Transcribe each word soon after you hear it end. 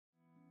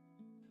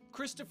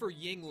Christopher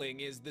Yingling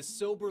is the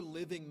sober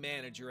living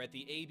manager at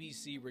the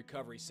ABC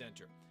Recovery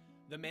Center.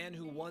 The man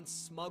who once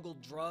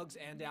smuggled drugs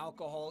and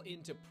alcohol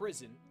into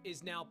prison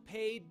is now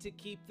paid to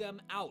keep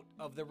them out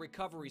of the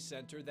recovery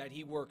center that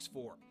he works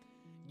for.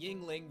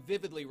 Yingling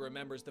vividly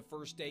remembers the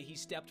first day he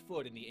stepped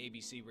foot in the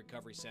ABC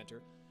Recovery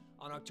Center.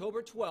 On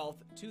October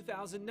 12,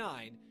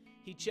 2009,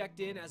 he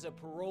checked in as a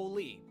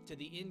parolee to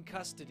the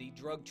in-custody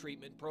drug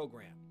treatment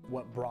program.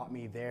 What brought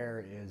me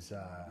there is,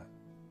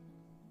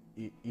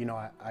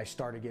 I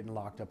started getting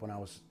locked up when I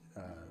was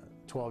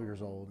 12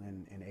 years old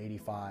in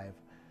 '85,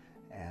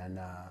 and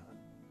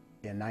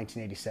in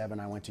 1987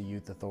 I went to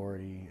youth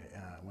authority.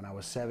 When I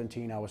was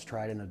 17, I was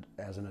tried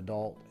as an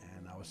adult,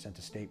 and I was sent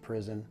to state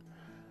prison.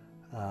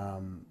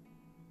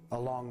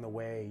 Along the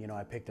way,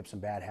 I picked up some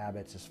bad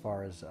habits as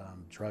far as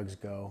drugs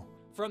go.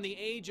 From the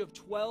age of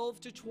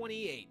 12 to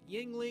 28,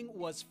 Yingling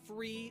was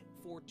free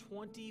for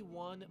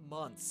 21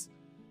 months.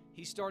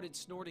 He started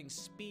snorting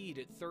speed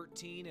at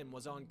 13 and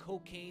was on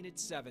cocaine at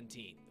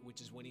 17, which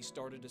is when he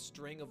started a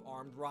string of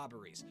armed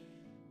robberies.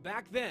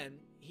 Back then,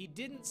 he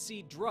didn't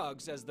see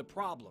drugs as the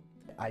problem.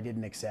 I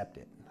didn't accept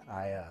it.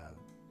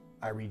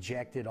 I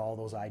rejected all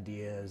those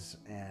ideas,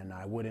 and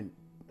I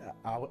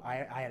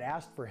had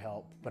asked for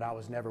help, but I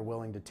was never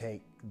willing to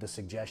take the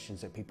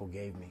suggestions that people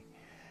gave me.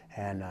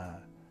 And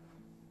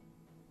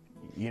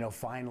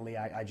finally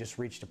I just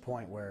reached a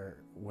point where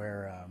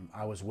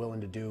I was willing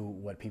to do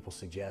what people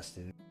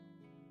suggested.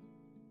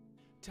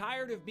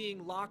 Tired of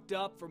being locked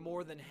up for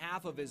more than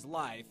half of his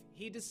life,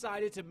 he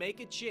decided to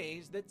make a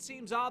change that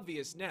seems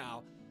obvious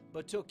now,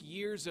 but took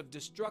years of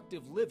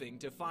destructive living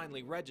to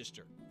finally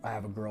register. I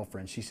have a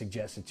girlfriend. She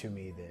suggested to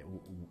me that,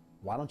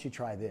 why don't you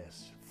try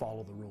this?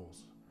 Follow the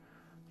rules.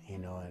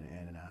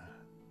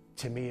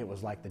 To me it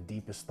was like the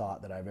deepest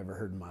thought that I've ever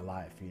heard in my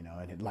life, and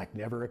it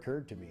never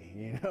occurred to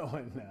me,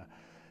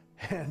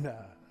 and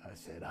I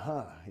said,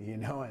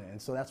 and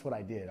so that's what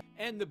I did.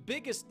 And the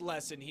biggest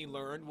lesson he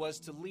learned was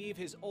to leave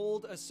his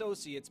old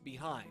associates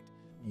behind.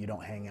 You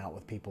don't hang out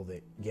with people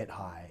that get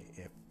high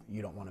if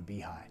you don't want to be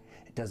high.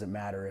 It doesn't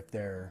matter if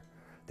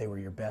they were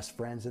your best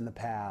friends in the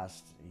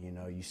past,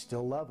 you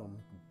still love them,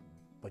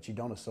 but you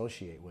don't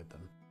associate with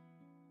them.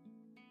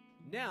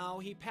 Now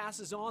he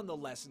passes on the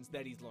lessons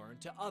that he's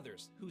learned to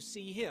others who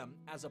see him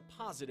as a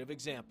positive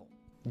example.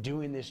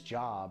 Doing this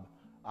job,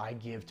 I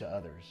give to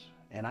others,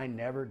 and I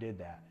never did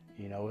that.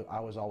 I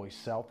was always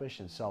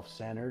selfish and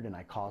self-centered, and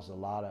I caused a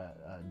lot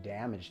of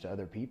damage to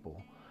other people.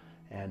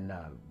 And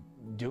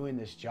doing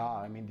this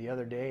job, the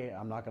other day,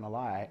 I'm not gonna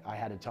lie, I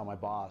had to tell my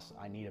boss,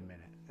 I need a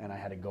minute, and I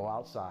had to go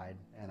outside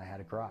and I had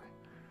to cry,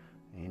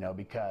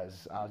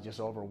 because I was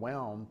just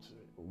overwhelmed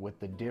with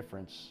the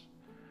difference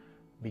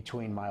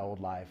between my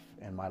old life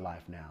and my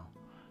life now.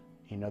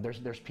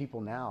 There's people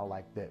now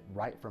like that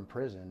right from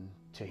prison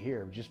to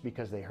here just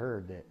because they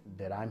heard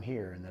that I'm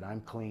here and that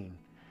I'm clean,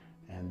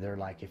 and they're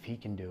like, if he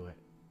can do it,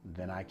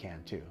 then I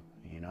can too,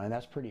 and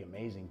that's pretty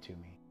amazing to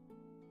me.